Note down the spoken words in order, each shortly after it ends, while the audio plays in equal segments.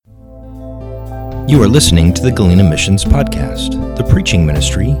You are listening to the Galena Missions Podcast, the preaching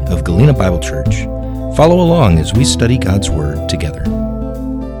ministry of Galena Bible Church. Follow along as we study God's Word together.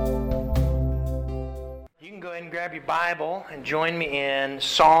 You can go ahead and grab your Bible and join me in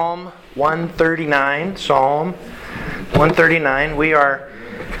Psalm 139. Psalm 139. We are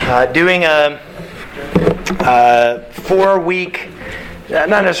doing a 4-week, not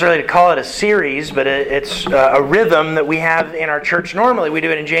necessarily to call it a series, but it's a rhythm that we have in our church. Normally we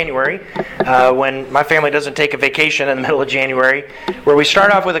do it in January when my family doesn't take a vacation in the middle of January, where we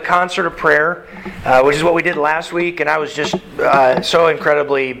start off with a concert of prayer, which is what we did last week, and I was just so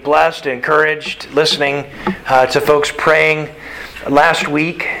incredibly blessed, encouraged, listening to folks praying last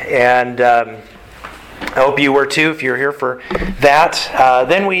week, and I hope you were too if you're here for that.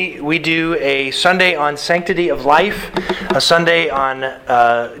 Then we do a Sunday on Sanctity of Life, a Sunday on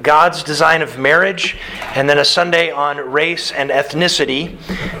God's design of marriage, and then a Sunday on race and ethnicity.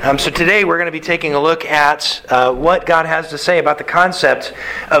 So today we're going to be taking a look at what God has to say about the concept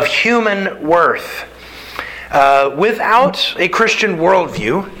of human worth. Without a Christian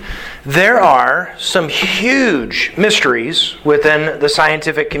worldview, there are some huge mysteries within the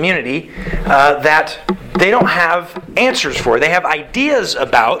scientific community that they don't have answers for. They have ideas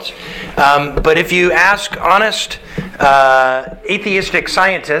about, but if you ask honest atheistic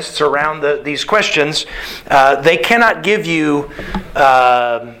scientists around these questions, they cannot give you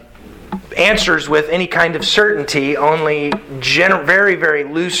answers with any kind of certainty, only very, very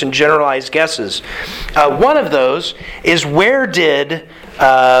loose and generalized guesses. One of those is where did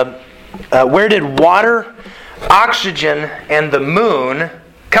water, oxygen, and the moon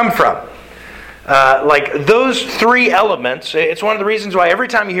come from? Like those three elements, it's one of the reasons why every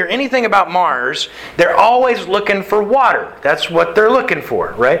time you hear anything about Mars, they're always looking for water. That's what they're looking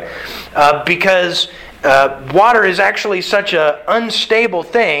for, right? Because water is actually such an unstable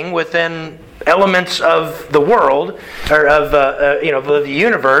thing within elements of the world, or of the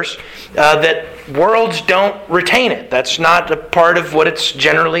universe, that worlds don't retain it. That's not a part of what it's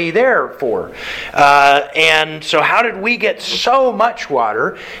generally there for. And so how did we get so much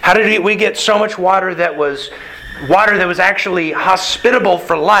water? How did we get so much water that was actually hospitable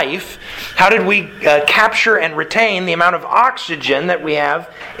for life? How did we capture and retain the amount of oxygen that we have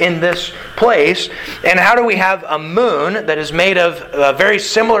in this place? And how do we have a moon that is made of a very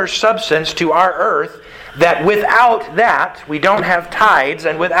similar substance to our Earth, that without that we don't have tides,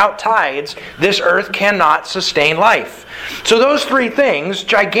 and without tides this Earth cannot sustain life? So those three things,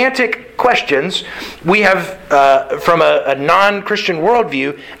 gigantic questions, we have from a non-Christian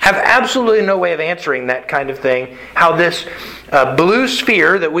worldview, have absolutely no way of answering that kind of thing. How this blue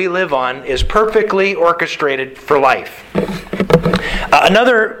sphere that we live on is perfectly orchestrated for life.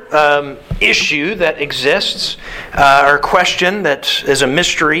 Another issue that exists, or question that is a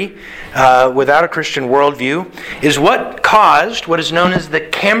mystery without a Christian worldview, is what caused what is known as the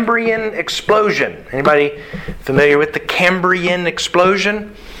Cambrian explosion. Anybody familiar with the Cambrian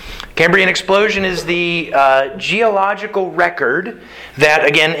explosion? Cambrian explosion is the geological record that,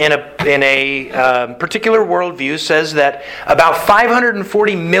 again, in a particular worldview, says that about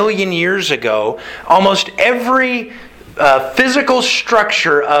 540 million years ago, almost every physical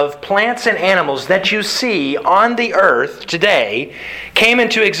structure of plants and animals that you see on the earth today came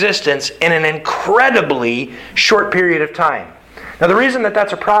into existence in an incredibly short period of time. Now, the reason that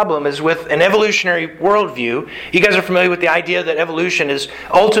that's a problem is with an evolutionary worldview. You guys are familiar with the idea that evolution is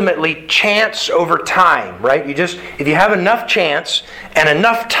ultimately chance over time, right? If you have enough chance and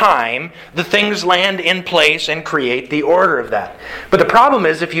enough time, the things land in place and create the order of that. But the problem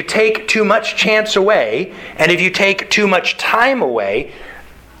is, if you take too much chance away, and if you take too much time away,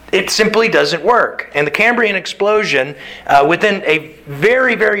 it simply doesn't work. And the Cambrian explosion, within a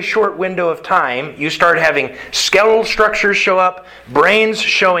very, very short window of time, you start having skeletal structures show up, brains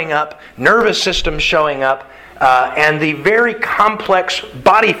showing up, nervous systems showing up, and the very complex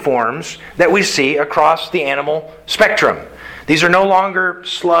body forms that we see across the animal spectrum. These are no longer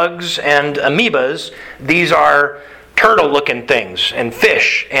slugs and amoebas. These are turtle-looking things and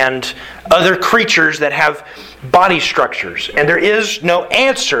fish and other creatures that have body structures. And there is no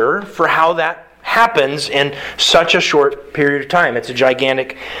answer for how that happens in such a short period of time. It's a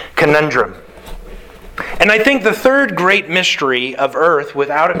gigantic conundrum. And I think the third great mystery of Earth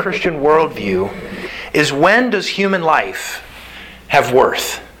without a Christian worldview is, when does human life have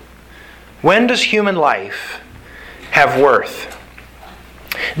worth? When does human life have worth?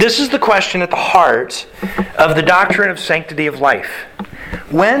 This is the question at the heart of the doctrine of sanctity of life.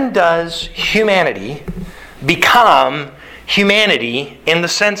 When does humanity become humanity in the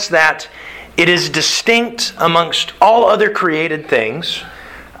sense that it is distinct amongst all other created things,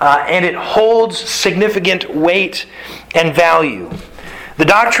 and it holds significant weight and value. The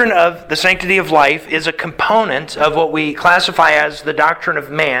doctrine of the sanctity of life is a component of what we classify as the doctrine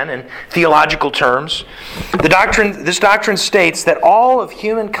of man in theological terms. This doctrine states that all of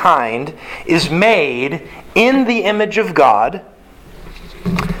humankind is made in the image of God,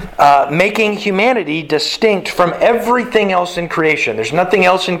 making humanity distinct from everything else in creation. There's nothing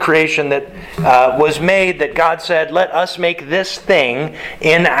else in creation that was made that God said, let us make this thing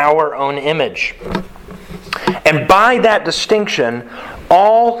in our own image. And by that distinction,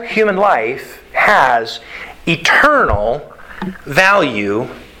 all human life has eternal value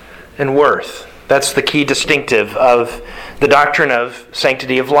and worth. That's the key distinctive of the doctrine of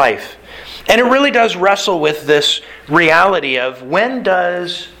sanctity of life. And it really does wrestle with this reality of when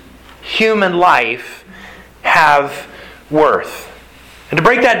does human life have worth? And to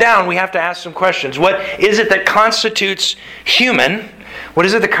break that down, we have to ask some questions. What is it that constitutes human? What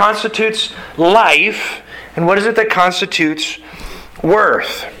is it that constitutes life? And what is it that constitutes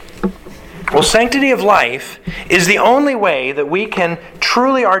worth? Well, sanctity of life is the only way that we can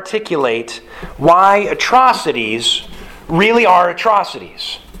truly articulate why atrocities really are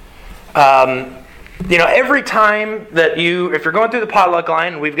atrocities. Every time that if you're going through the potluck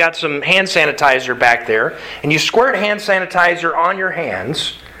line, we've got some hand sanitizer back there, and you squirt hand sanitizer on your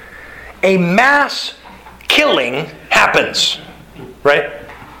hands, a mass killing happens. Right?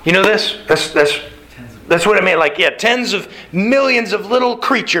 You know this? That's what I mean. Tens of millions of little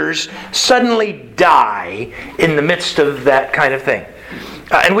creatures suddenly die in the midst of that kind of thing.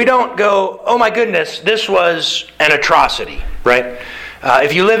 And we don't go, oh my goodness, this was an atrocity, right?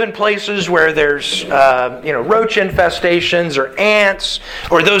 If you live in places where there's roach infestations or ants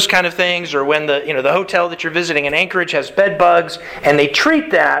or those kind of things, or when the hotel that you're visiting in Anchorage has bed bugs and they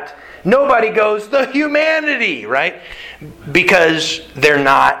treat that, nobody goes, the humanity, right? Because they're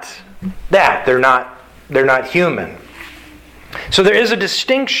not that. They're not human. So there is a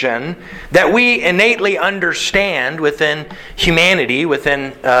distinction that we innately understand within humanity,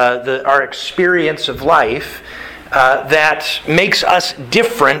 within our experience of life, that makes us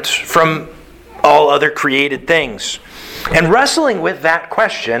different from all other created things. And wrestling with that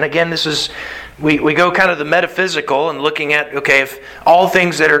question, again, this is, we go kind of the metaphysical and looking at, okay, if all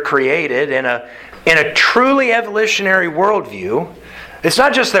things that are created in a truly evolutionary worldview, it's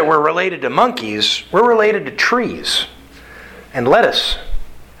not just that we're related to monkeys, we're related to trees and lettuce.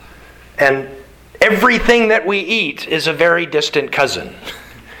 And everything that we eat is a very distant cousin.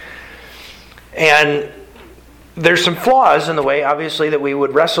 And there's some flaws in the way, obviously, that we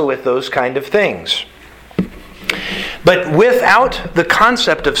would wrestle with those kind of things. But without the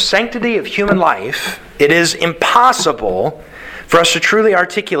concept of sanctity of human life, it is impossible for us to truly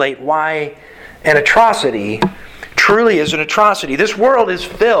articulate why an atrocity truly is an atrocity. This world is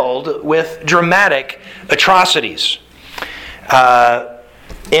filled with dramatic atrocities.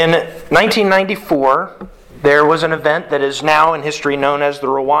 In 1994, there was an event that is now in history known as the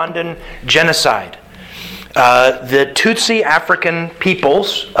Rwandan genocide. The Tutsi African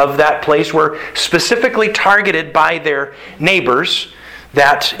peoples of that place were specifically targeted by their neighbors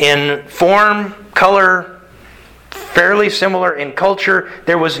that in form, color, fairly similar in culture,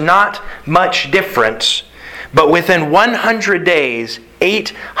 there was not much difference. But within 100 days,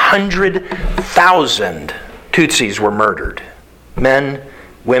 800,000 Tutsis were murdered. Men,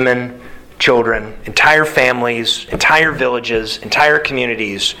 women, children, entire families, entire villages, entire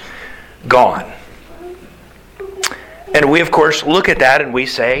communities gone. And we, of course, look at that and we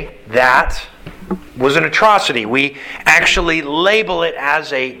say, that was an atrocity. We actually label it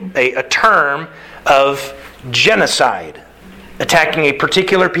as a term of genocide, attacking a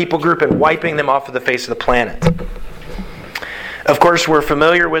particular people group and wiping them off of the face of the planet. Of course, we're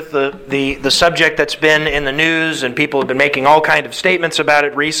familiar with the subject that's been in the news, and people have been making all kinds of statements about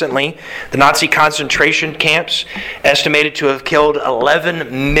it recently. The Nazi concentration camps, estimated to have killed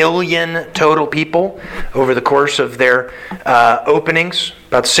 11 million total people over the course of their openings.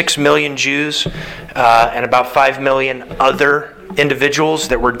 About 6 million Jews and about 5 million other individuals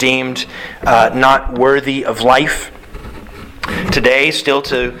that were deemed not worthy of life. Today, still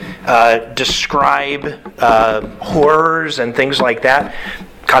to describe horrors and things like that,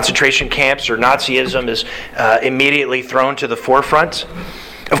 concentration camps or Nazism is immediately thrown to the forefront.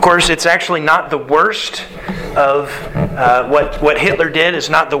 Of course, it's actually not the worst of what Hitler did is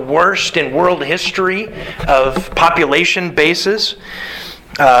not the worst in world history of population bases.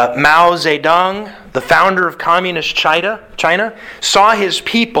 Mao Zedong, the founder of Communist China, saw his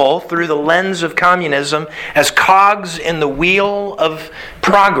people through the lens of communism as cogs in the wheel of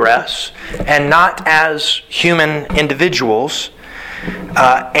progress and not as human individuals.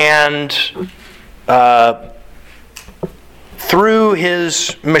 and through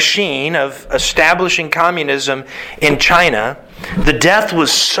his machine of establishing communism in China, the death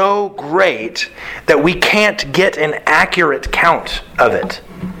was so great that we can't get an accurate count of it.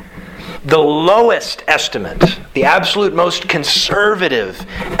 The lowest estimate, the absolute most conservative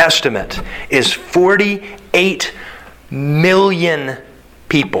estimate, is 48 million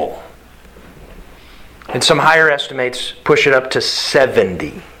people. And some higher estimates push it up to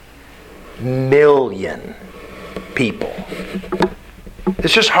 70 million people.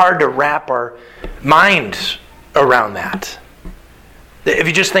 It's just hard to wrap our minds around that. If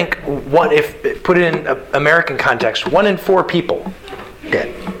you just think, put it in American context, 1 in 4 people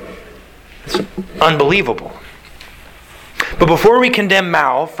dead. It's unbelievable. But before we condemn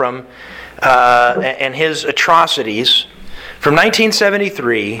Mao and his atrocities, from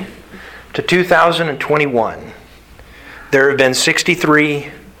 1973 to 2021, there have been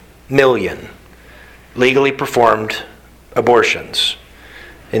 63 million legally performed abortions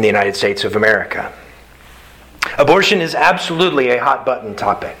in the United States of America. Abortion is absolutely a hot-button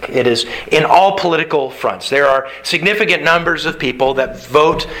topic. It is in all political fronts. There are significant numbers of people that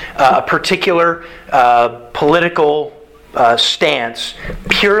vote a particular political stance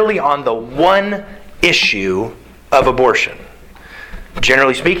purely on the one issue of abortion.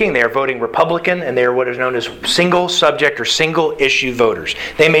 Generally speaking, they are voting Republican, and they are what is known as single subject or single issue voters.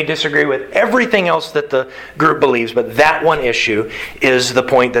 They may disagree with everything else that the group believes, but that one issue is the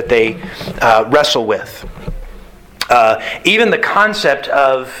point that they wrestle with. Even the concept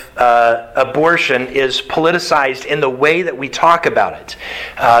of abortion is politicized in the way that we talk about it.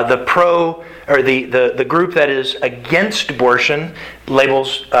 The group that is against abortion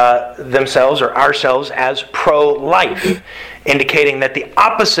labels themselves or ourselves as pro-life, indicating that the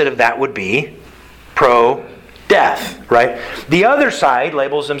opposite of that would be pro-death, right? The other side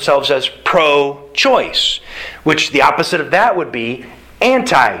labels themselves as pro-choice, which the opposite of that would be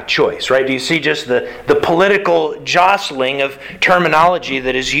anti-choice, right? Do you see just the political jostling of terminology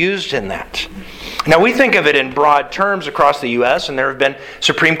that is used in that? Now, we think of it in broad terms across the U.S., and there have been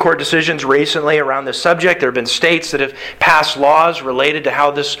Supreme Court decisions recently around this subject. There have been states that have passed laws related to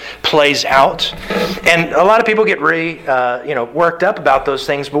how this plays out. And a lot of people get really worked up about those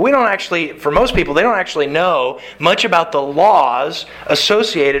things, but we don't actually, for most people, they don't actually know much about the laws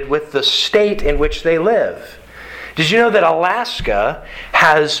associated with the state in which they live. Did you know that Alaska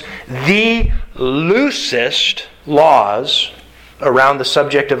has the loosest laws around the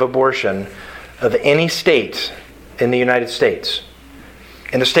subject of abortion of any state in the United States?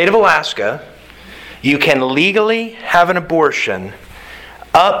 In the state of Alaska, you can legally have an abortion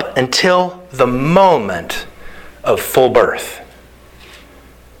up until the moment of full birth.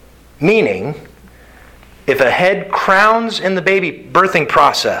 Meaning, if a head crowns in the baby birthing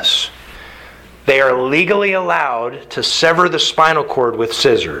process, they are legally allowed to sever the spinal cord with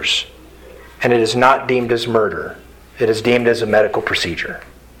scissors, and it is not deemed as murder. It is deemed as a medical procedure.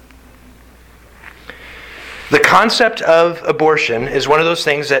 The concept of abortion is one of those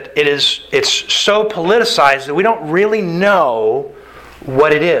things that it's so politicized that we don't really know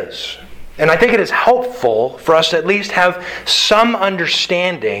what it is. And I think it is helpful for us to at least have some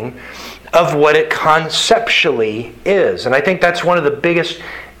understanding of what it conceptually is. And I think that's one of the biggest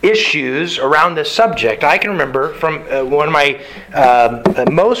issues around this subject. I can remember from one of my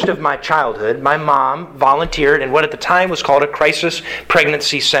most of my childhood, my mom volunteered in what at the time was called a crisis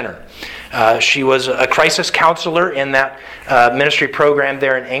pregnancy center. She was a crisis counselor in that ministry program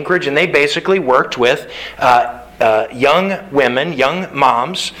there in Anchorage, and they basically worked with young women, young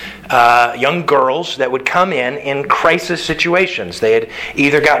moms, young girls that would come in crisis situations. They had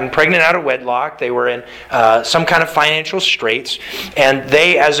either gotten pregnant out of wedlock, they were in some kind of financial straits, and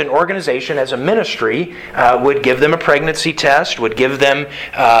they, as an organization, as a ministry, would give them a pregnancy test, would give them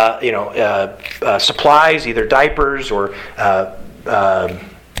supplies, either diapers or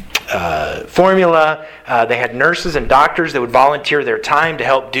formula. They had nurses and doctors that would volunteer their time to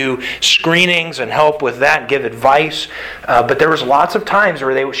help do screenings and help with that and give advice. But there was lots of times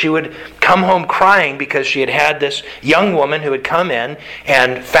where she would come home crying because she had this young woman who had come in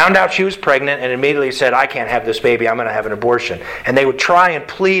and found out she was pregnant and immediately said, "I can't have this baby, I'm going to have an abortion." And they would try and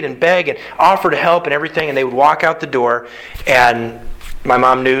plead and beg and offer to help and everything, and they would walk out the door, and my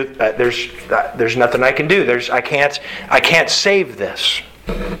mom knew there's nothing I can do. I can't save this.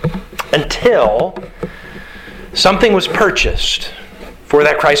 Until something was purchased for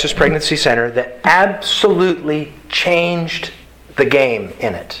that crisis pregnancy center that absolutely changed the game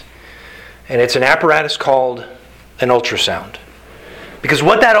in it. And it's an apparatus called an ultrasound. Because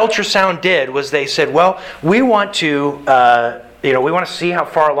what that ultrasound did was they said, well, we want to we want to see how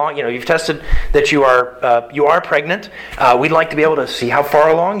far along. You've tested that you are pregnant. We'd like to be able to see how far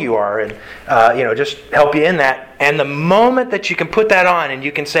along you are, and just help you in that. And the moment that you can put that on, and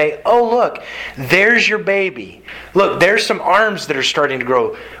you can say, "Oh, look, there's your baby. Look, there's some arms that are starting to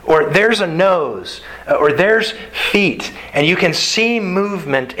grow, or there's a nose, or there's feet," and you can see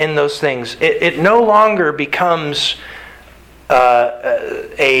movement in those things. It no longer becomes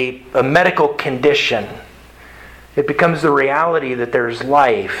a medical condition. It becomes the reality that there's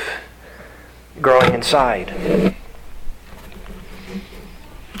life growing inside.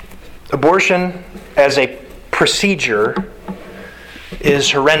 Abortion as a procedure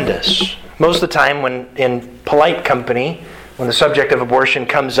is horrendous. Most of the time when in polite company, when the subject of abortion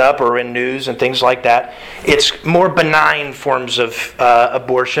comes up, or in news and things like that, it's more benign forms of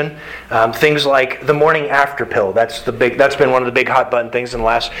abortion. Things like the morning after pill. That's been one of the big hot button things in the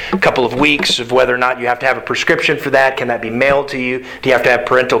last couple of weeks, of whether or not you have to have a prescription for that. Can that be mailed to you? Do you have to have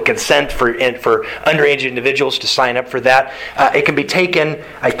parental consent for underage individuals to sign up for that? It can be taken,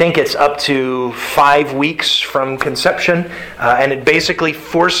 I think it's up to 5 weeks from conception, and it basically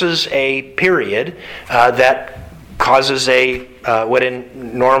forces a period that causes what in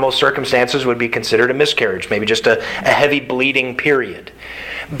normal circumstances would be considered a miscarriage, maybe just a heavy bleeding period.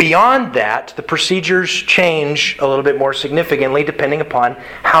 Beyond that, the procedures change a little bit more significantly depending upon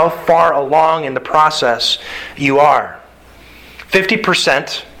how far along in the process you are.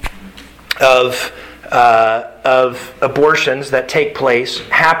 50% of abortions that take place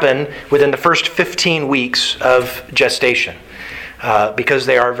happen within the first 15 weeks of gestation. Because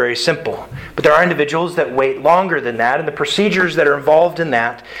they are very simple. But there are individuals that wait longer than that, and the procedures that are involved in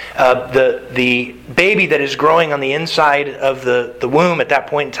that, the baby that is growing on the inside of the womb at that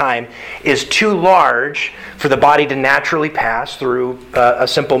point in time is too large for the body to naturally pass through a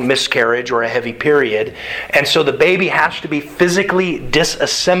simple miscarriage or a heavy period. And so the baby has to be physically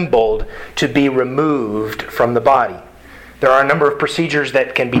disassembled to be removed from the body. There are a number of procedures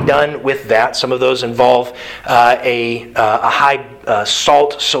that can be done with that. Some of those involve a high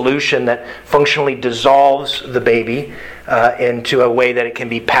salt solution that functionally dissolves the baby into a way that it can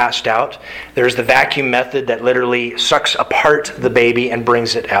be passed out. There's the vacuum method that literally sucks apart the baby and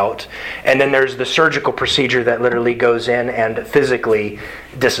brings it out. And then there's the surgical procedure that literally goes in and physically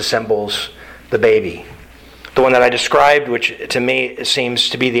disassembles the baby. The one that I described, which to me seems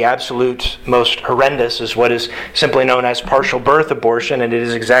to be the absolute most horrendous, is what is simply known as partial birth abortion, and it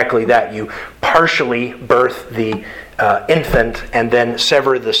is exactly that. You partially birth the infant and then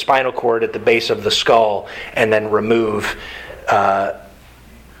sever the spinal cord at the base of the skull and then remove, I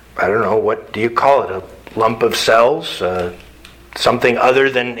don't know, what do you call it, a lump of cells? Something other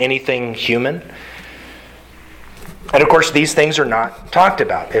than anything human? And of course, these things are not talked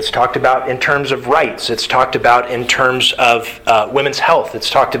about. It's talked about in terms of rights. It's talked about in terms of women's health. It's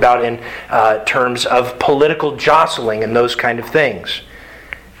talked about in terms of political jostling and those kind of things.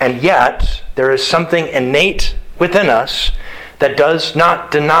 And yet, there is something innate within us that does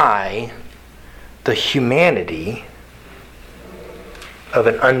not deny the humanity of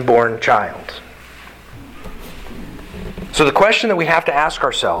an unborn child. So the question that we have to ask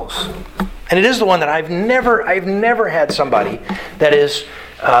ourselves, and it is the one that I've never had somebody that is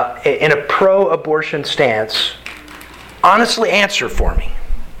in a pro-abortion stance honestly answer for me,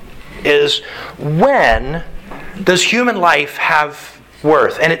 is when does human life have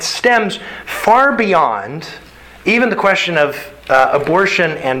worth? And it stems far beyond even the question of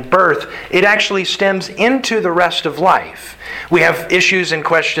abortion and birth. It actually stems into the rest of life. We have issues and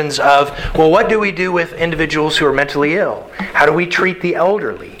questions of, well, what do we do with individuals who are mentally ill? How do we treat the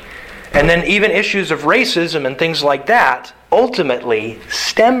elderly? And then even issues of racism and things like that ultimately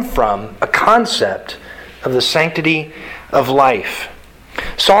stem from a concept of the sanctity of life.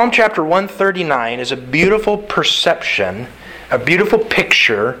 Psalm chapter 139 is a beautiful perception, a beautiful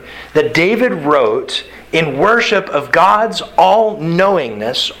picture that David wrote in worship of God's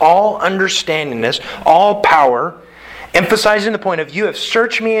all-knowingness, all-understandingness, all-power, emphasizing the point of, you have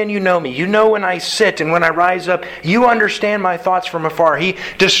searched me and you know me. You know when I sit and when I rise up. You understand my thoughts from afar. He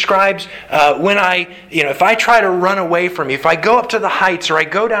describes when if I try to run away from you, if I go up to the heights or I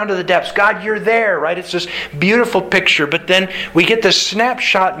go down to the depths, God, you're there, right? It's this beautiful picture. But then we get this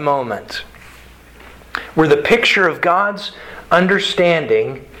snapshot moment where the picture of God's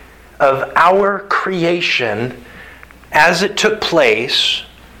understanding of our creation as it took place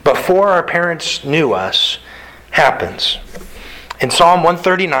before our parents knew us happens. In Psalm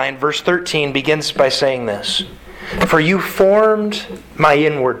 139, verse 13 begins by saying this: "For you formed my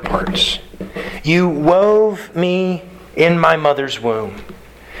inward parts. You wove me in my mother's womb.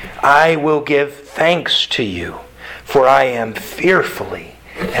 I will give thanks to you, for I am fearfully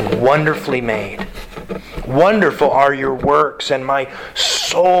and wonderfully made. Wonderful are your works, and my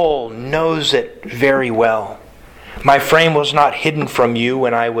soul knows it very well. My frame was not hidden from you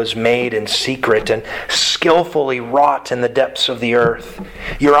when I was made in secret and skillfully wrought in the depths of the earth.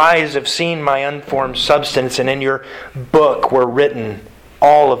 Your eyes have seen my unformed substance, and in your book were written,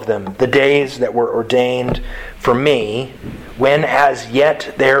 all of them, the days that were ordained for me, when as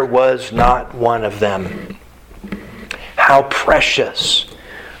yet there was not one of them. How precious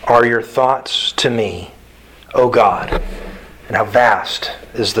are your thoughts to me, O God, and how vast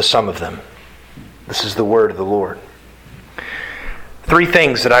is the sum of them. This is the word of the Lord. Three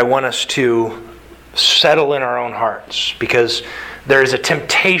things that I want us to settle in our own hearts, because there is a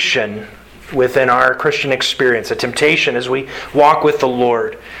temptation within our Christian experience, a temptation as we walk with the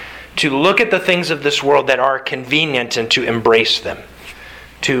Lord, to look at the things of this world that are convenient and to embrace them,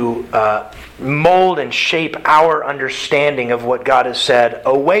 to mold and shape our understanding of what God has said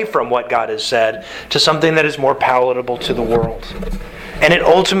away from what God has said to something that is more palatable to the world. And it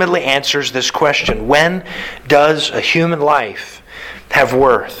ultimately answers this question: when does a human life have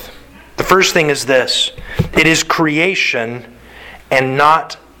worth? The first thing is this: it is creation and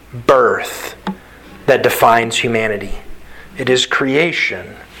not birth that defines humanity. It is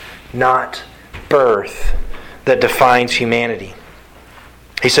creation, not birth, that defines humanity.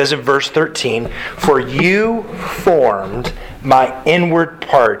 He says in verse 13, "For you formed my inward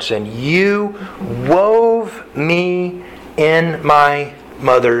parts, and you wove me in my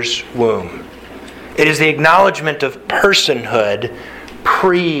mother's womb." It is the acknowledgement of personhood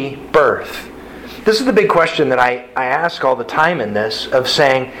pre-birth. This is the big question that I ask all the time in this, of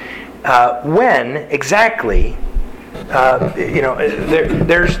saying, when exactly, there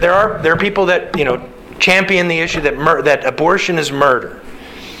are people that champion the issue that abortion is murder.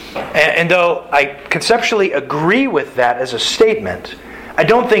 And though I conceptually agree with that as a statement, I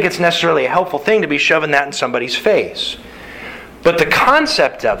don't think it's necessarily a helpful thing to be shoving that in somebody's face. But the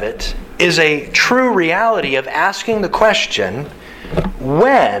concept of it is a true reality of asking the question,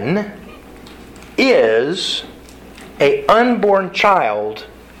 when is an unborn child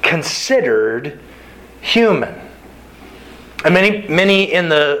considered human? And many in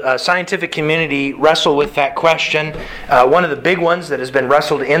the scientific community wrestle with that question. One of the big ones that has been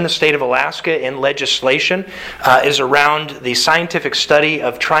wrestled in the state of Alaska in legislation is around the scientific study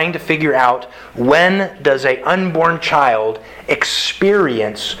of trying to figure out, when does an unborn child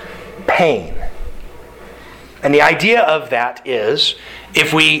experience pain? And the idea of that is,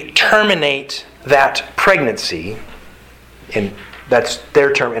 if we terminate that pregnancy, and that's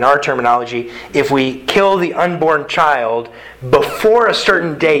their term, in our terminology, if we kill the unborn child before a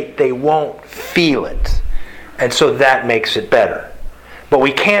certain date, they won't feel it. And so that makes it better. But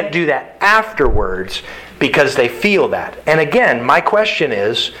we can't do that afterwards because they feel that. And again, my question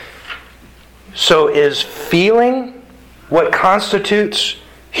is, so is feeling what constitutes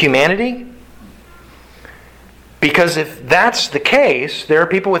humanity? Because if that's the case, there are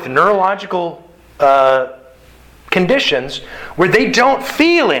people with neurological conditions where they don't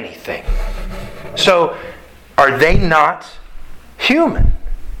feel anything. So, are they not human?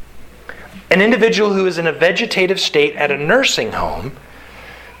 An individual who is in a vegetative state at a nursing home,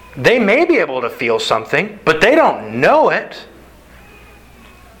 they may be able to feel something, but they don't know it.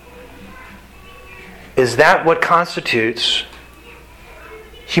 Is that what constitutes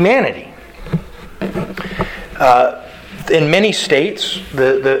humanity? In many states,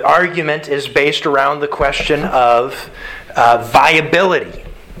 the argument is based around the question of viability.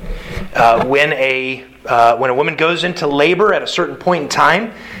 When a woman goes into labor at a certain point in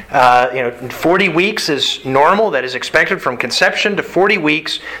time, 40 weeks is normal. That is expected from conception to 40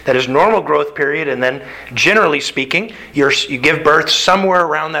 weeks. That is normal growth period, and then generally speaking, you give birth somewhere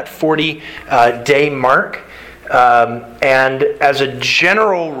around that 40-day mark. And as a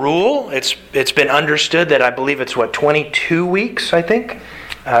general rule, it's been understood that I believe it's 22 weeks, I think,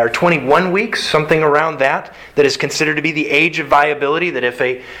 or 21 weeks, something around that is considered to be the age of viability. That if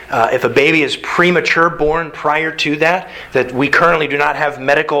a baby is premature, born prior to that we currently do not have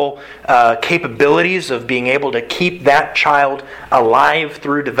medical capabilities of being able to keep that child alive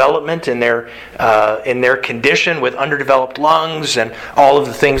through development in their condition with underdeveloped lungs and all of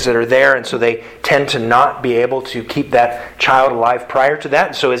the things that are there, and so they tend to not be able to keep that child alive prior to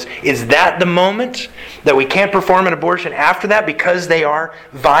that. So is that the moment that we can't perform an abortion after that because they are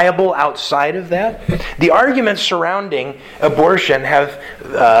viable outside of that? The arguments surrounding abortion have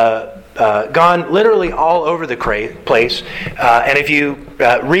gone literally all over the place. And if you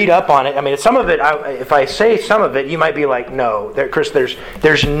read up on it, I mean, some of it, if I say some of it, you might be like, no, Chris,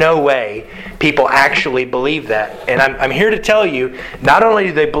 there's no way people actually believe that. And I'm here to tell you, not only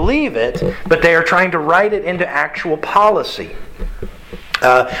do they believe it, but they are trying to write it into actual policy.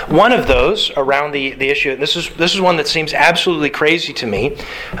 One of those around the issue, and this is one that seems absolutely crazy to me,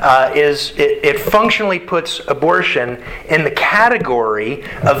 is it functionally puts abortion in the category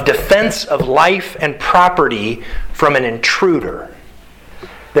of defense of life and property from an intruder.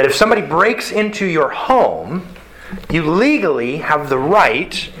 That if somebody breaks into your home, you legally have the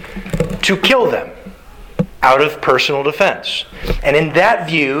right to kill them out of personal defense. And in that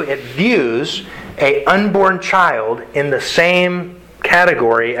view, it views an unborn child in the same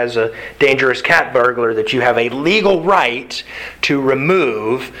category as a dangerous cat burglar that you have a legal right to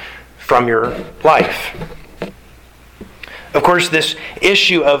remove from your life. Of course, this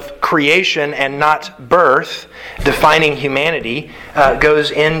issue of creation and not birth, defining humanity,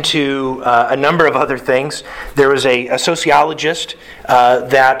 goes into a number of other things. There was a sociologist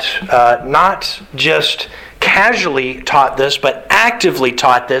that not just casually taught this, but actively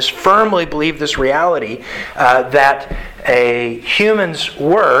taught this, firmly believed this reality, that a human's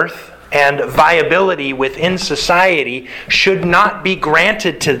worth and viability within society should not be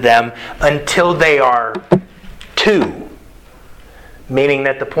granted to them until they are 2. Meaning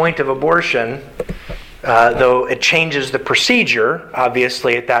that the point of abortion, though it changes the procedure,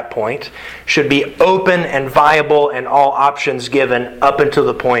 obviously at that point, should be open and viable and all options given up until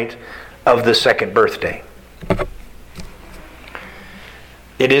the point of the second birthday.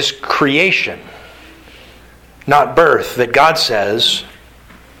 It is creation, not birth, that God says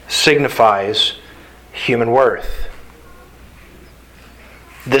signifies human worth.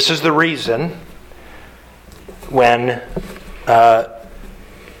 This is the reason when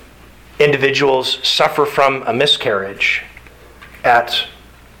individuals suffer from a miscarriage at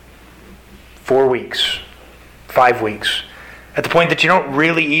 4 weeks, 5 weeks, at the point that you don't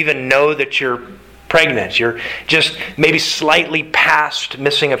really even know that you're pregnant. You're just maybe slightly past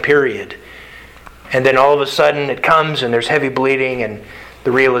missing a period. And then all of a sudden it comes and there's heavy bleeding and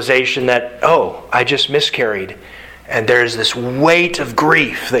the realization that, oh, I just miscarried. And there's this weight of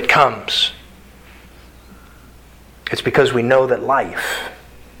grief that comes. It's because we know that life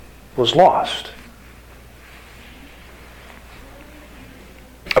was lost.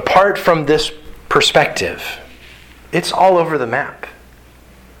 Apart from this perspective, it's all over the map.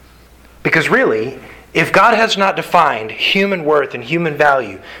 Because really, if God has not defined human worth and human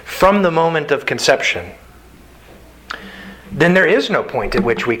value from the moment of conception, then there is no point at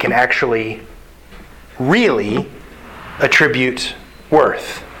which we can actually really attribute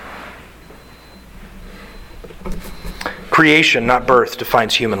worth. Creation, not birth,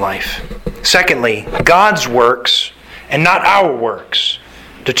 defines human life. Secondly, God's works and not our works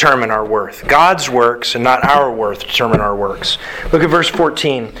determine our worth. God's works and not our worth determine our works. Look at verse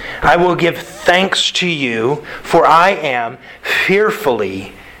 14. I will give thanks to you, for I am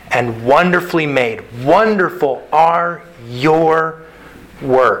fearfully and wonderfully made. Wonderful are your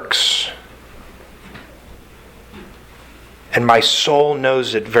works, and my soul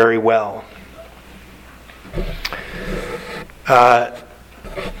knows it very well.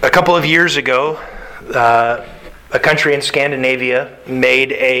 A couple of years ago, a country in Scandinavia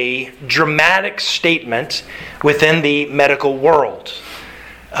made a dramatic statement within the medical world.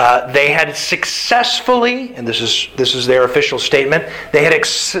 They had successfully, and this is their official statement, they had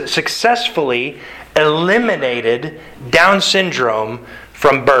successfully eliminated Down syndrome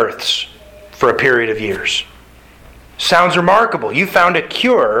from births for a period of years. Sounds remarkable. You found a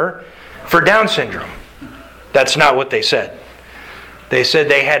cure for Down syndrome. That's not what they said. They said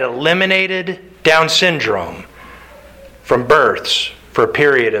they had eliminated Down syndrome from births for a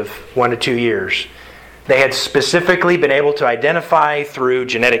period of 1 to 2 years. They had specifically been able to identify through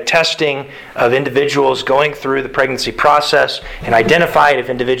genetic testing of individuals going through the pregnancy process and identified if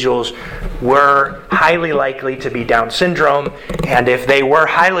individuals were highly likely to be Down syndrome. And if they were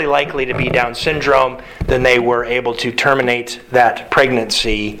highly likely to be Down syndrome, then they were able to terminate that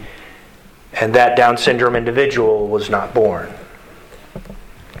pregnancy, and that Down syndrome individual was not born.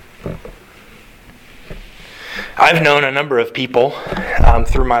 I've known a number of people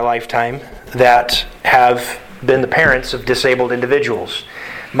through my lifetime that have been the parents of disabled individuals.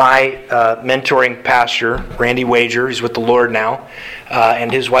 My mentoring pastor, Randy Wager, he's with the Lord now,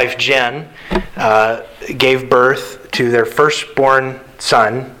 and his wife Jen gave birth to their firstborn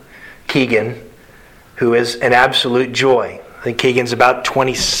son, Keegan, who is an absolute joy. I think Keegan's about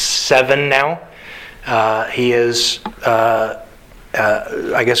 27 now. He is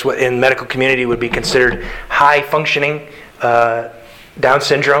I guess what in medical community would be considered high functioning Down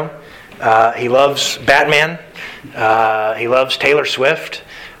syndrome. He loves Batman. He loves Taylor Swift.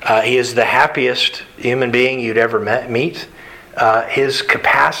 He is the happiest human being you'd ever meet. His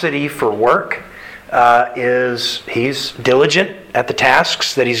capacity for work is he's diligent at the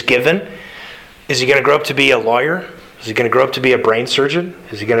tasks that he's given. Is he going to grow up to be a lawyer? Is he going to grow up to be a brain surgeon?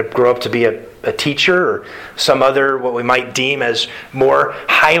 Is he going to grow up to be a teacher or some other what we might deem as more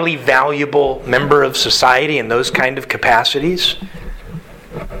highly valuable member of society in those kind of capacities?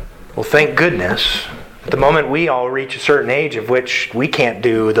 Well, thank goodness. At the moment we all reach a certain age of which we can't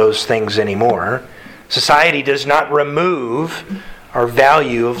do those things anymore, society does not remove our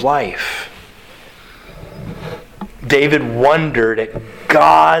value of life. David wondered at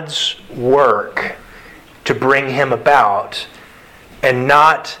God's work to bring him about and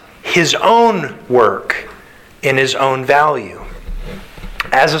not his own work in his own value.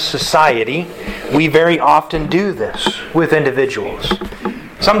 As a society, we very often do this with individuals.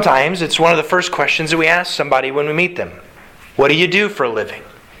 Sometimes it's one of the first questions that we ask somebody when we meet them. What do you do for a living?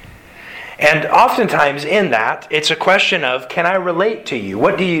 And oftentimes in that, it's a question of, can I relate to you?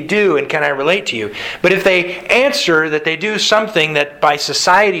 What do you do and can I relate to you? But if they answer that they do something that by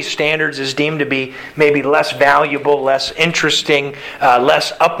society's standards is deemed to be maybe less valuable, less interesting,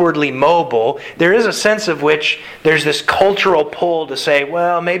 less upwardly mobile, there is a sense of which there's this cultural pull to say,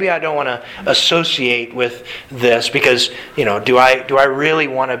 well, maybe I don't want to associate with this because, do I really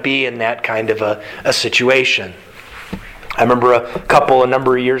want to be in that kind of a situation? I remember a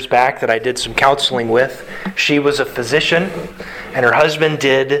number of years back that I did some counseling with. She was a physician, and her husband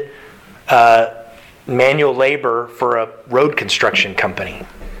did manual labor for a road construction company.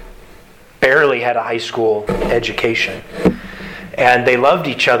 Barely had a high school education. And they loved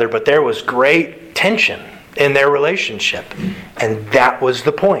each other, but there was great tension in their relationship. And that was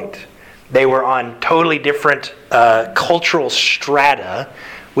the point. They were on totally different cultural strata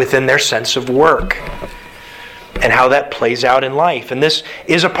within their sense of work and how that plays out in life. And this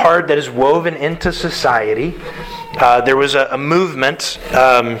is a part that is woven into society. There was a movement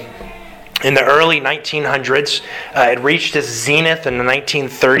in the early 1900s. It reached its zenith in the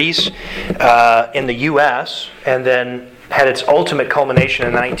 1930s in the U.S. and then had its ultimate culmination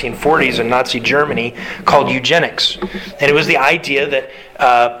in the 1940s in Nazi Germany, called eugenics. And it was the idea that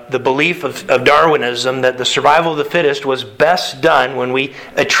the belief of Darwinism that the survival of the fittest was best done when we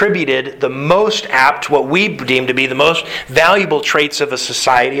attributed the most apt, what we deem to be the most valuable traits of a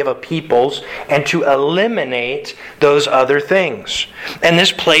society, of a people's, and to eliminate those other things. And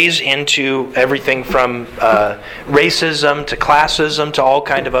this plays into everything from racism to classism to all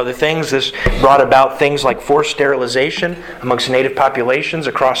kind of other things. This brought about things like forced sterilization amongst native populations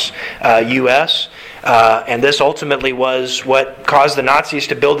across U.S., and this ultimately was what caused the Nazis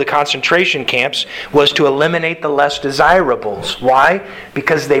to build the concentration camps, was to eliminate the less desirables. Why?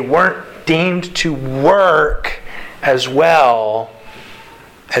 Because they weren't deemed to work as well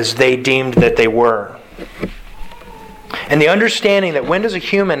as they deemed that they were. And the understanding that when does a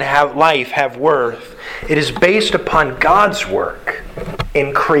human life have worth, it is based upon God's work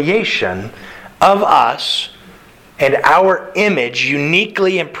in creation of us and our image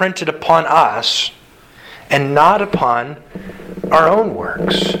uniquely imprinted upon us, and not upon our own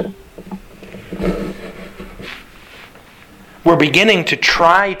works. We're beginning to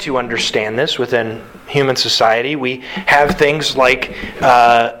try to understand this within human society. We have things like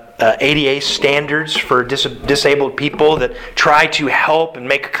ADA standards for disabled people that try to help and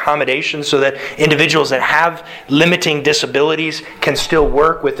make accommodations so that individuals that have limiting disabilities can still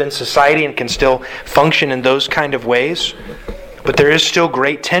work within society and can still function in those kind of ways. But there is still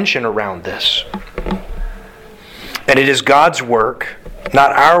great tension around this. And it is God's work,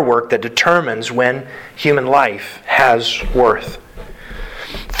 not our work, that determines when human life has worth.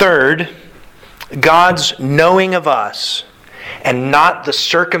 Third, God's knowing of us and not the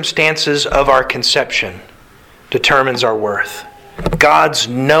circumstances of our conception determines our worth. God's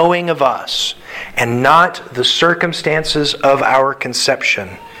knowing of us and not the circumstances of our conception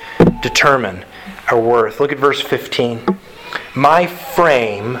determine our worth. Look at verse 15. My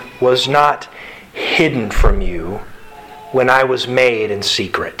frame was not hidden from you when I was made in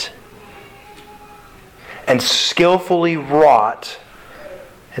secret, and skillfully wrought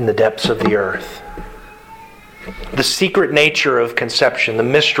in the depths of the earth. The secret nature of conception, the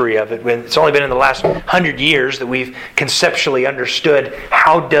mystery of it, it's only been in the last 100 years that we've conceptually understood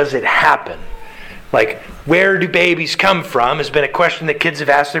how does it happen. Like, where do babies come from has been a question that kids have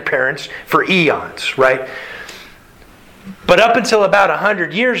asked their parents for eons, right? But up until about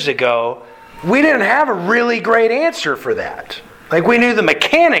 100 years ago, we didn't have a really great answer for that. Like we knew the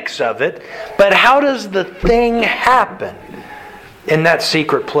mechanics of it, but how does the thing happen in that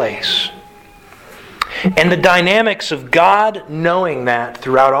secret place? And the dynamics of God knowing that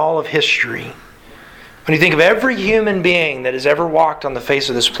throughout all of history. When you think of every human being that has ever walked on the face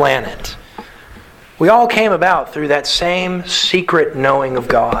of this planet, we all came about through that same secret knowing of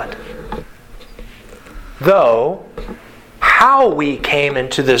God. Though, how we came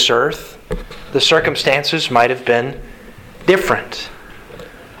into this earth, the circumstances might have been different.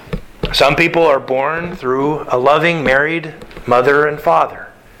 Some people are born through a loving married mother and father.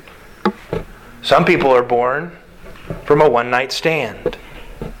 Some people are born from a one-night stand.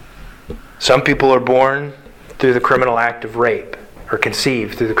 Some people are born through the criminal act of rape, or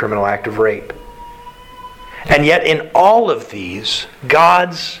conceived through the criminal act of rape. And yet in all of these,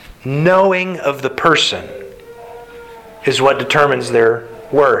 God's knowing of the person is what determines their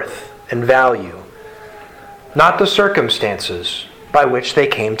worth and value, not the circumstances by which they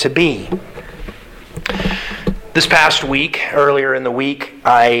came to be. This past week, earlier in the week,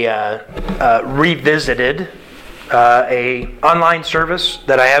 I revisited an online service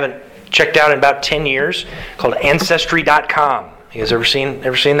that I haven't checked out in about 10 years called Ancestry.com. You guys ever seen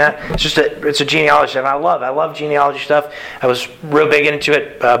that? It's a genealogy that I love genealogy stuff. I was real big into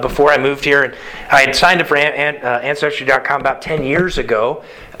it before I moved here, and I had signed up for Ancestry.com about 10 years ago,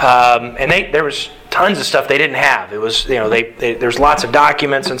 and there was tons of stuff they didn't have. It was, there's lots of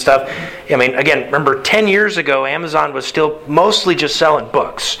documents and stuff. I mean, again, remember 10 years ago, Amazon was still mostly just selling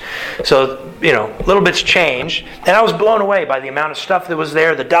books. So, little bits changed. And I was blown away by the amount of stuff that was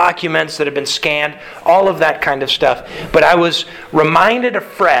there, the documents that had been scanned, all of that kind of stuff. But I was reminded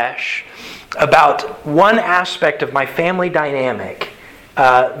afresh about one aspect of my family dynamic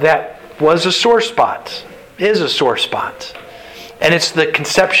that was a sore spot, is a sore spot. And it's the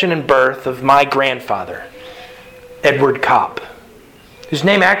conception and birth of my grandfather, Edward Kopp, whose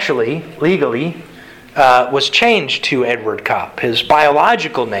name actually, legally, was changed to Edward Kopp. His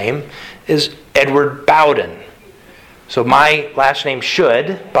biological name is Edward Bowden. So my last name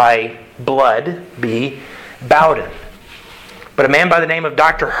should, by blood, be Bowden. But a man by the name of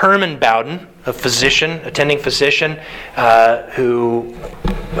Dr. Herman Bowden, attending physician, who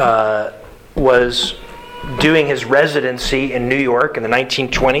was doing his residency in New York in the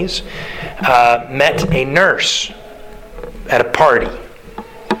 1920s, met a nurse at a party.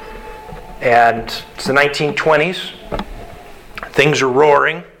 And it's the 1920s. Things are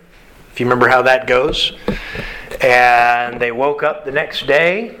roaring, if you remember how that goes. And they woke up the next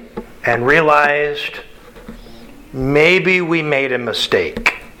day and realized maybe we made a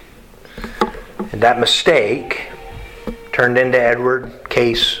mistake. And that mistake turned into Edward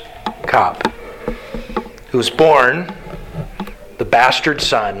Case Kopp, who was born the bastard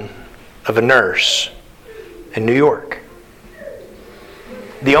son of a nurse in New York.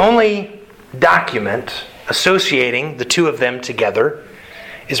 The only document associating the two of them together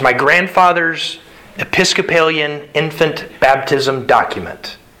is my grandfather's Episcopalian infant baptism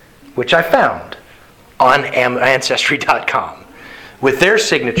document, which I found on Ancestry.com. With their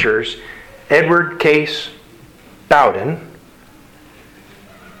signatures, Edward Case Bowden,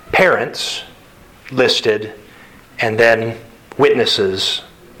 parents listed, and then witnesses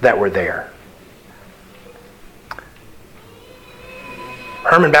that were there.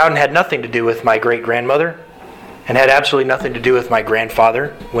 Herman Bowden had nothing to do with my great-grandmother and had absolutely nothing to do with my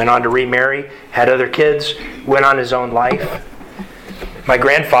grandfather. Went on to remarry, had other kids, went on his own life. My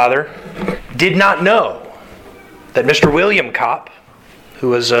grandfather did not know that Mr. William Kopp, who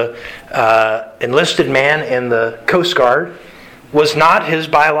was an enlisted man in the Coast Guard, was not his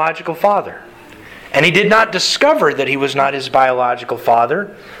biological father. And he did not discover that he was not his biological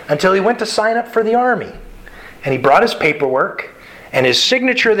father until he went to sign up for the Army. And he brought his paperwork, and his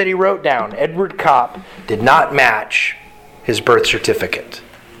signature that he wrote down, Edward Kopp, did not match his birth certificate.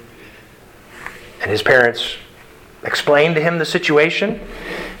 And his parents explained to him the situation.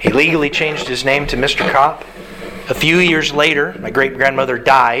 He legally changed his name to Mr. Kopp. A few years later, my great-grandmother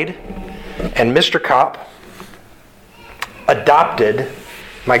died, and Mr. Kopp adopted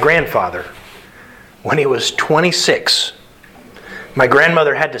my grandfather when he was 26. My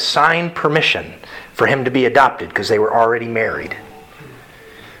grandmother had to sign permission for him to be adopted because they were already married.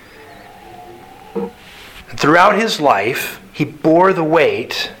 And throughout his life, he bore the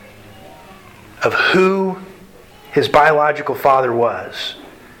weight of who his biological father was.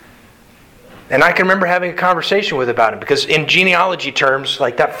 And I can remember having a conversation with about him, because in genealogy terms,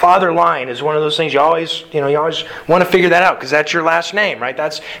 like that father line is one of those things you always want to figure that out, because that's your last name, right?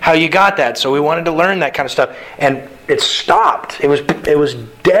 That's how you got that. So we wanted to learn that kind of stuff, and it stopped. It was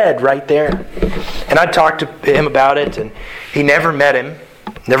dead right there. And I talked to him about it, and He never met him.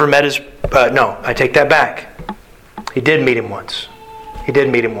 Never met his... no, I take that back. He did meet him once. He did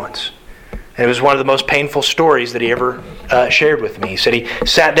meet him once. And it was one of the most painful stories that he ever shared with me. He said he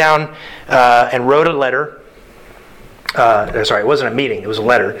sat down and wrote a letter. Sorry, it wasn't a meeting. It was a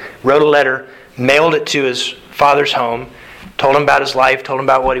letter. Wrote a letter, mailed it to his father's home, told him about his life, told him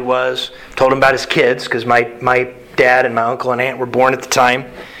about what he was, told him about his kids, because my dad and my uncle and aunt were born at the time.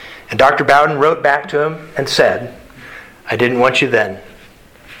 And Dr. Bowden wrote back to him and said, I didn't want you then,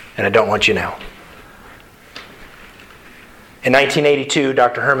 and I don't want you now. In 1982,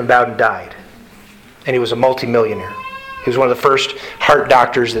 Dr. Herman Bowden died, and he was a multimillionaire. He was one of the first heart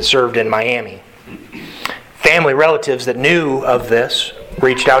doctors that served in Miami. Family relatives that knew of this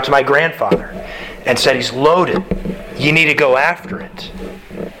reached out to my grandfather and said, he's loaded. You need to go after it.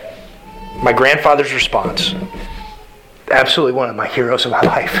 My grandfather's response, absolutely one of my heroes of my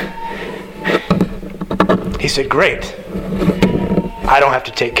life. He said, great. I don't have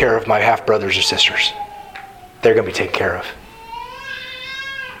to take care of my half-brothers or sisters. They're going to be taken care of.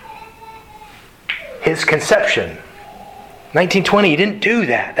 His conception, 1920, he didn't do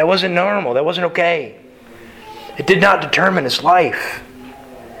that. That wasn't normal. That wasn't okay. It did not determine his life.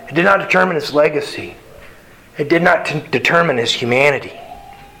 It did not determine his legacy. It did not determine his humanity.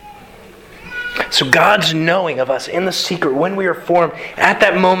 So God's knowing of us in the secret when we are formed at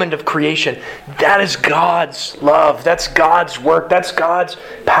that moment of creation, that is God's love. That's God's work. That's God's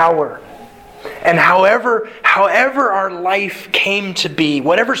power. And however our life came to be,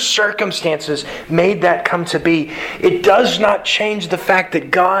 whatever circumstances made that come to be, it does not change the fact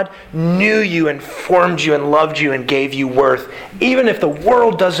that God knew you and formed you and loved you and gave you worth. Even if the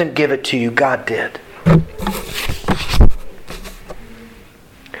world doesn't give it to you, God did.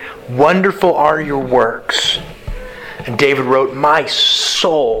 Wonderful are your works. And David wrote, my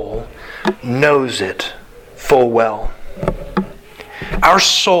soul knows it full well. Our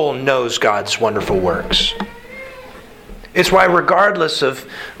soul knows God's wonderful works. It's why regardless of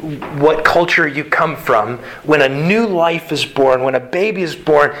what culture you come from, when a new life is born, when a baby is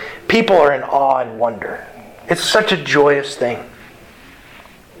born, people are in awe and wonder. It's such a joyous thing.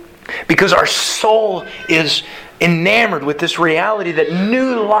 Because our soul is enamored with this reality that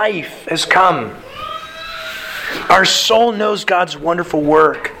new life has come. Our soul knows God's wonderful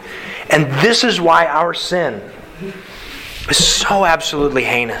work. And this is why our sin is so absolutely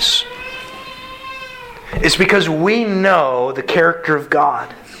heinous. It's because we know the character of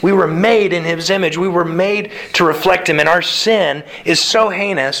God. We were made in His image. We were made to reflect Him. And our sin is so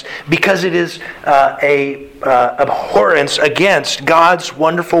heinous because it is a abhorrence against God's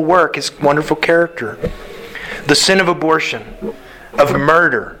wonderful work, His wonderful character. The sin of abortion, of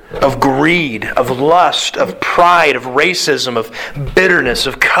murder, of greed, of lust, of pride, of racism, of bitterness,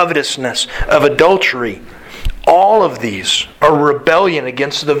 of covetousness, of adultery. All of these are rebellion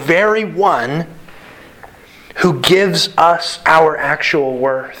against the very one who gives us our actual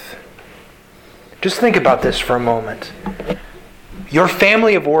worth. Just think about this for a moment. Your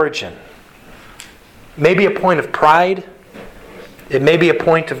family of origin may be a point of pride. It may be a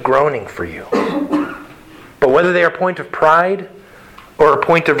point of groaning for you. But whether they are a point of pride or a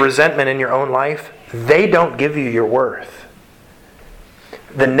point of resentment in your own life, they don't give you your worth.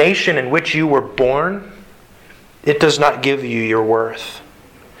 The nation in which you were born, it does not give you your worth.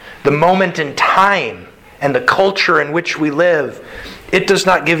 The moment in time and the culture in which we live, it does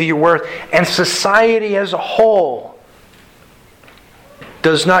not give you your worth. And society as a whole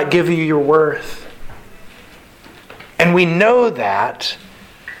does not give you your worth. And we know that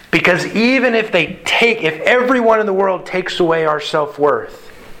because even if everyone in the world takes away our self-worth,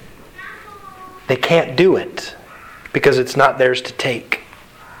 they can't do it because it's not theirs to take.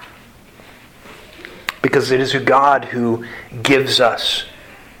 Because it is God who gives us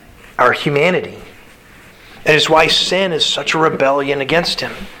our humanity. And it's why sin is such a rebellion against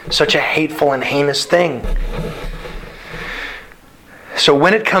Him, such a hateful and heinous thing. So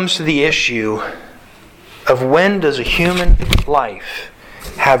when it comes to the issue of when does a human life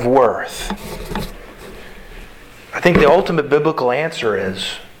have worth, I think the ultimate biblical answer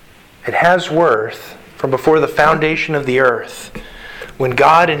is it has worth from before the foundation of the earth, when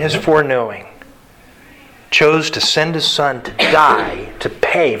God in His foreknowing chose to send His Son to die to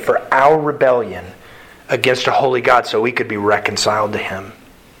pay for our rebellion against a holy God so we could be reconciled to Him.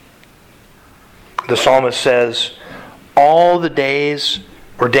 The psalmist says, all the days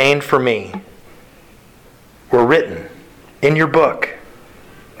ordained for me were written in your book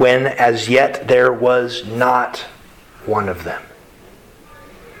when as yet there was not one of them.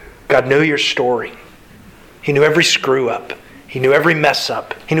 God knew your story. He knew every screw up. He knew every mess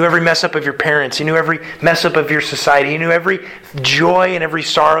up. He knew every mess up of your parents. He knew every mess up of your society. He knew every joy and every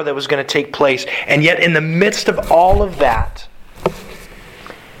sorrow that was going to take place. And yet in the midst of all of that,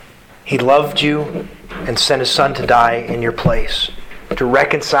 He loved you and sent His Son to die in your place, to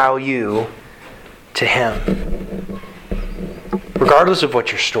reconcile you to Him. Regardless of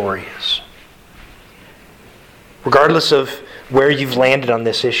what your story is. Regardless of where you've landed on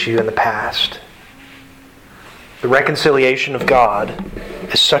this issue in the past. The reconciliation of God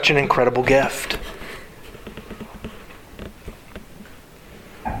is such an incredible gift.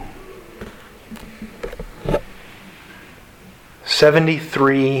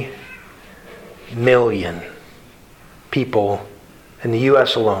 $73 million people in the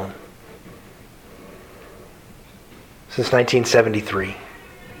U.S. alone since 1973.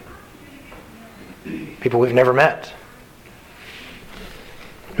 People we've never met.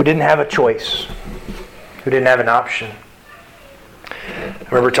 Who didn't have a choice. Who didn't have an option. I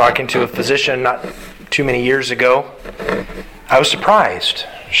remember talking to a physician not too many years ago. I was surprised.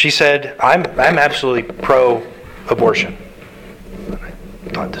 She said, I'm absolutely pro-abortion.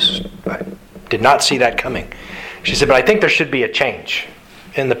 I did not see that coming. She said, but I think there should be a change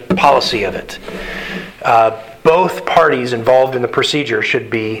in the policy of it. Both parties involved in the procedure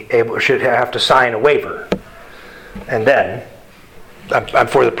should have to sign a waiver. And then I'm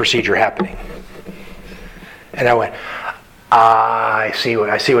for the procedure happening. And I went, I see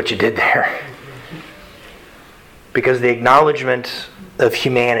what you did there. Because the acknowledgement of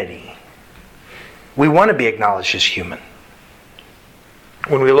humanity, we want to be acknowledged as human.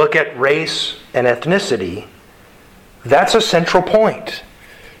 When we look at race and ethnicity, that's a central point.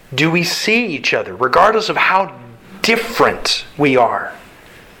 Do we see each other, regardless of how different we are,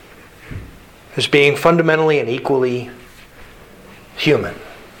 as being fundamentally and equally human,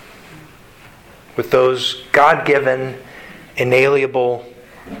 with those God-given, inalienable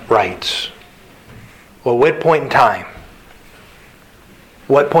rights? Well, what point in time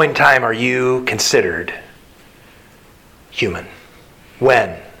are you considered human?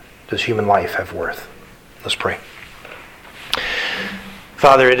 When does human life have worth? Let's pray.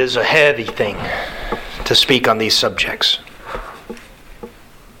 Father, it is a heavy thing to speak on these subjects.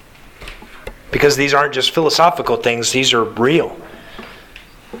 Because these aren't just philosophical things, these are real.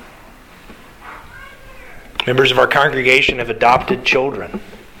 Members of our congregation have adopted children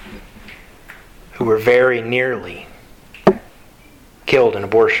who were very nearly killed in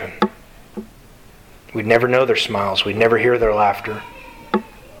abortion. We'd never know their smiles. We'd never hear their laughter.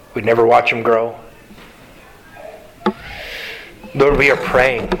 We'd never watch them grow. Lord, we are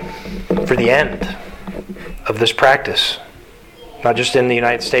praying for the end of this practice, not just in the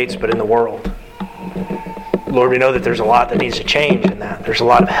United States, but in the world. Lord, we know that there's a lot that needs to change in that. There's a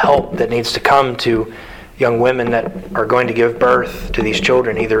lot of help that needs to come to young women that are going to give birth to these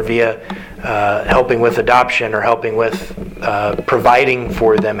children, either via helping with adoption or helping with providing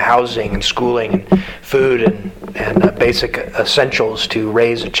for them housing and schooling and food and basic essentials to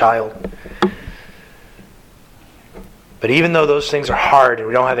raise a child. But even though those things are hard and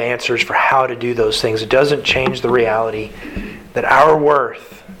we don't have answers for how to do those things, it doesn't change the reality that our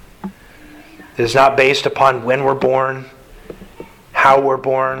worth is not based upon when we're born, how we're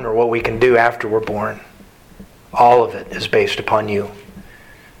born, or what we can do after we're born. All of it is based upon you.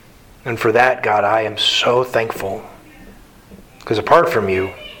 And for that, God, I am so thankful. Because apart from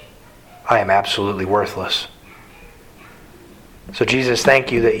you, I am absolutely worthless. So Jesus,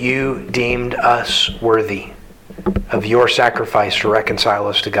 thank you that you deemed us worthy of your sacrifice to reconcile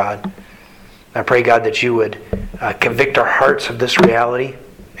us to God. I pray, God, that you would convict our hearts of this reality,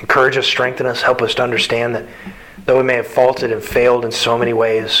 encourage us, strengthen us, help us to understand that though we may have faltered and failed in so many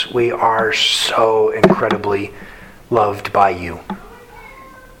ways, we are so incredibly loved by you.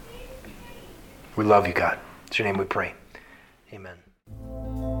 We love you, God. It's your name we pray. Amen.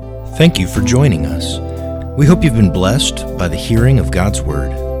 Thank you for joining us. We hope you've been blessed by the hearing of God's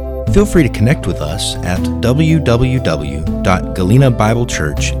Word. Feel free to connect with us at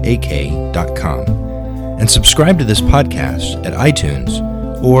www.galenabiblechurchak.com and subscribe to this podcast at iTunes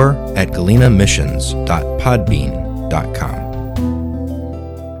or at galenamissions.podbean.com.